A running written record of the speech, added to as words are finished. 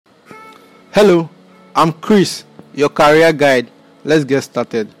Hello, I'm Chris, your career guide. Let's get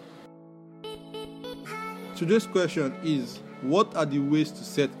started. Today's question is, what are the ways to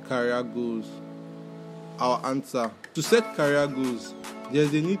set career goals? Our answer: to set career goals,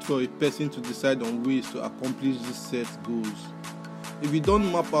 there's a need for a person to decide on ways to accomplish these set goals. If you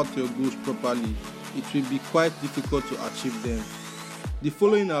don't map out your goals properly, it will be quite difficult to achieve them. The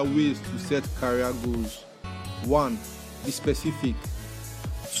following are ways to set career goals. 1. Be specific.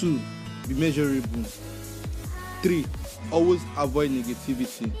 2. Be measurable. 3. Always avoid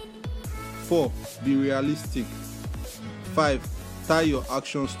negativity. 4. Be realistic. 5. Tie your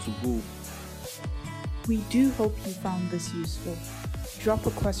actions to goal. We do hope you found this useful. Drop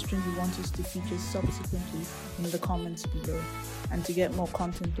a question you want us to feature subsequently in the comments below. And to get more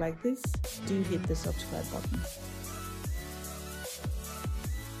content like this, do hit the subscribe button.